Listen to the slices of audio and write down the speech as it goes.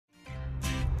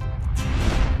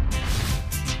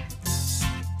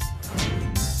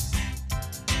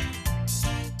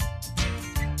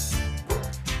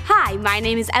my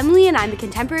name is Emily and I'm a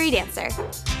contemporary dancer.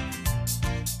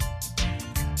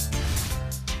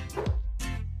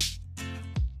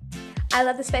 I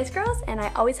love the Spice Girls and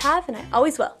I always have and I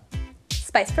always will.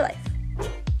 Spice for life.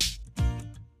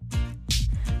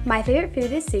 My favorite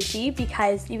food is sushi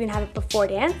because you can have it before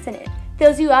dance and it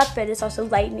fills you up, but it's also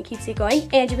light and it keeps you going,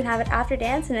 and you can have it after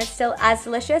dance and it's still as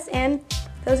delicious and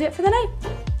fills you up for the night.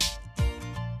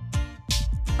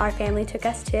 Our family took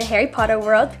us to Harry Potter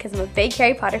World because I'm a big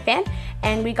Harry Potter fan,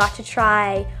 and we got to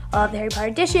try all of the Harry Potter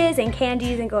dishes and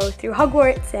candies and go through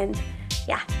Hogwarts, and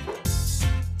yeah.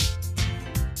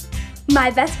 My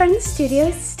best friend in the studio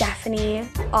is Stephanie,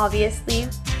 obviously.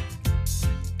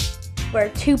 We're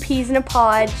two peas in a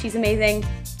pod. She's amazing.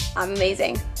 I'm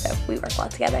amazing. So we work well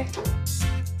together.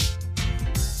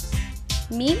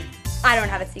 Me? I don't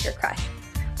have a secret crush.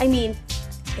 I mean,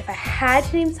 if I had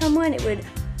to name someone, it would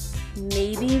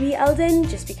maybe be Eldon,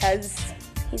 just because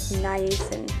he's nice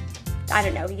and I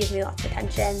don't know, he gives me lots of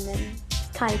attention and he's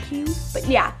kind of cute. But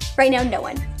yeah, right now, no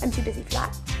one. I'm too busy for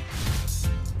that.